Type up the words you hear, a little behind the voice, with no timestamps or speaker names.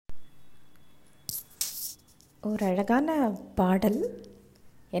ஒரு அழகான பாடல்.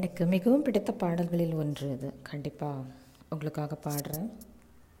 எனக்கு மிகவும் பிடித்த பாடல்களில் ஒன்று இது. கண்டிப்பாக உங்களுக்காக பாடுறேன்.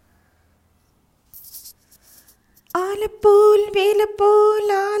 ஆலப்போல்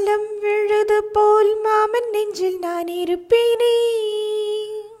வேலப்போல் ஆலம் விழுது போல் மாமன் நெஞ்சில் நான் இருப்பேனே.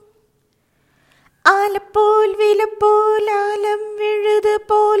 ஆலப்போல் வேலப்போல் ஆலம் விழுது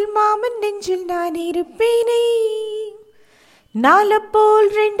போல் மாமன் நெஞ்சில் நான் இருப்பேனே. நாலப்போல்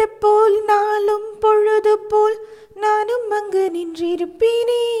ரெண்டு போல் நாளும் பொழுது போல் நானும் அங்கு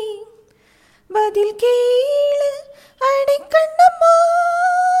நின்றிருப்பேனே. பதில் கேளு அடை கண்ணம்மா,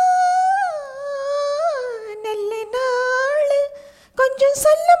 நல்ல நாள் கொஞ்சம்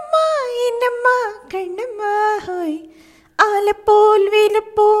சொல்லம்மா, என்னம்மா கண்ணம்மா ஹோய். ஆலப்போல்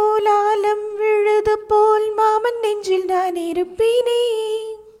வேலப்போல் ஆலம் விழுது போல் மாமன் நெஞ்சில் நான் இருப்பேனே.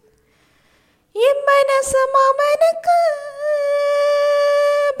 என் மனசு மாமனுக்கு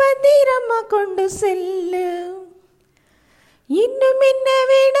பத்திரமா கொண்டு செல்லு. இன்னும் என்ன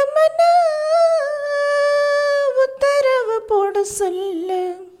வேணுமன்னா உத்தரவு போட சொல்லு.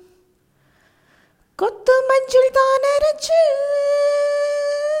 கொத்து மஞ்சள் தான் அரைச்சு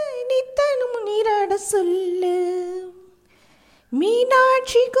நித்தனும் நீராட சொல்லு.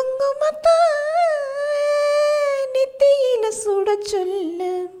 மீனாட்சி குங்குமத்தை நெத்தியில சுட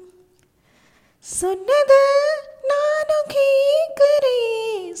சொல்லு. சொன்னது நானும்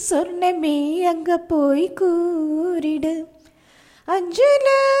கேட்கிறேன், சொன்னமே அங்க போய் கூறிடு. அஞ்சல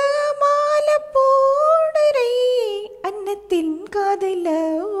மாலை போடுறே, அன்னத்தின் காதல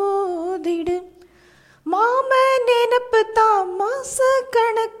ஓதிடு. மாம நினப்பு தான் மாச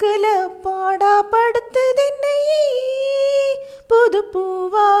கணக்குல பாடா படுத்துது என்னையே. புது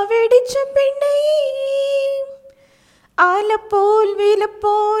பூவா வெடிச்ச பெண்ணையே. ஆலப்போல்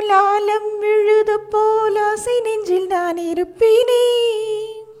வேலப்போல் ஆலம் விழுது போல் ஆசை நெஞ்சில் நான் இருப்பேனே.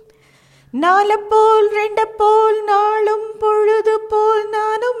 நாலப்போல் ரெண்ட போல் நாளும் பொழுது போல்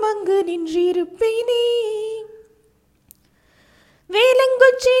நானும் அங்கு நின்றிருப்பேனே.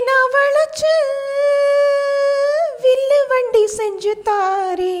 வேலங்குச்சி நான் வளைச்சு வில்லு வண்டி செஞ்சு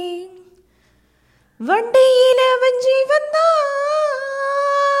தாரே. வண்டியில வஞ்சி வந்தா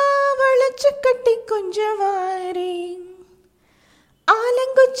வளைச்சு கட்டி கொஞ்சம் வாரே.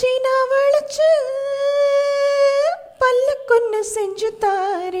 ஆலங்குச்சி நான் வளைச்சு பல்லுக்குன்னு செஞ்சு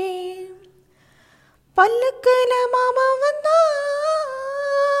தாரே. பல்லுக்குல மாமா வந்தா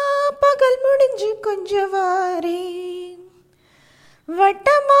பகல் முடிஞ்சு கொஞ்சம் வாரே.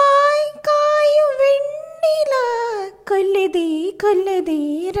 வட்டமாய் காயும் வெண்ணிலா கொல்லுதே கொல்லுதே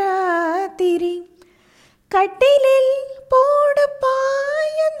ராத்திரி. கட்டிலில் போட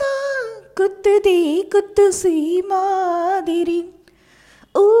பாயந்தா குத்துதே குத்து சீ மாதிரி.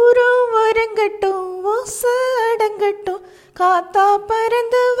 ஊரும் வரங்கட்டும் ஓச அடங்கட்டும், காத்தா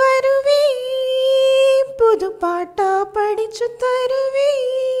பறந்து வருவே, புது பாட்டா படிச்சு தருவே.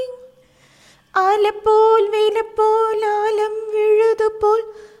 ஆலப்போல் வேலப்போல் ஆலம் விழுது போல்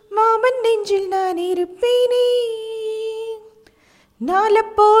மாமன் நெஞ்சில் நான் இருப்பேனே.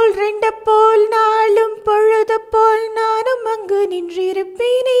 நாலப்போல் ரெண்ட போல் நாளும் பொழுது போல் நானும் அங்கு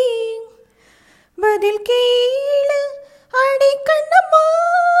நின்றிருப்பேனே. பதில் கேளு அடை கண்ணம்மா,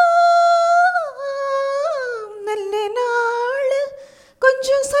 நல்ல நாள்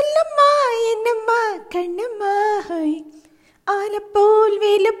கொஞ்சம் சொல்லம்மா, என்னம்மா கண்ணம்மா ஹோய். ஆலப்போல்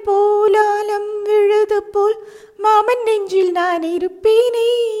வேலப்போல் ஆலம் விழுது போல் மாமன் நெஞ்சில் நான் இருப்பேனே.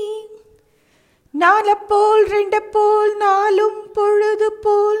 நாலப்போல் ரெண்ட போல் நாளும் பொழுது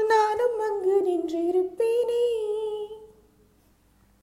போல் நானும் அங்கு நின்றிருப்பேனே.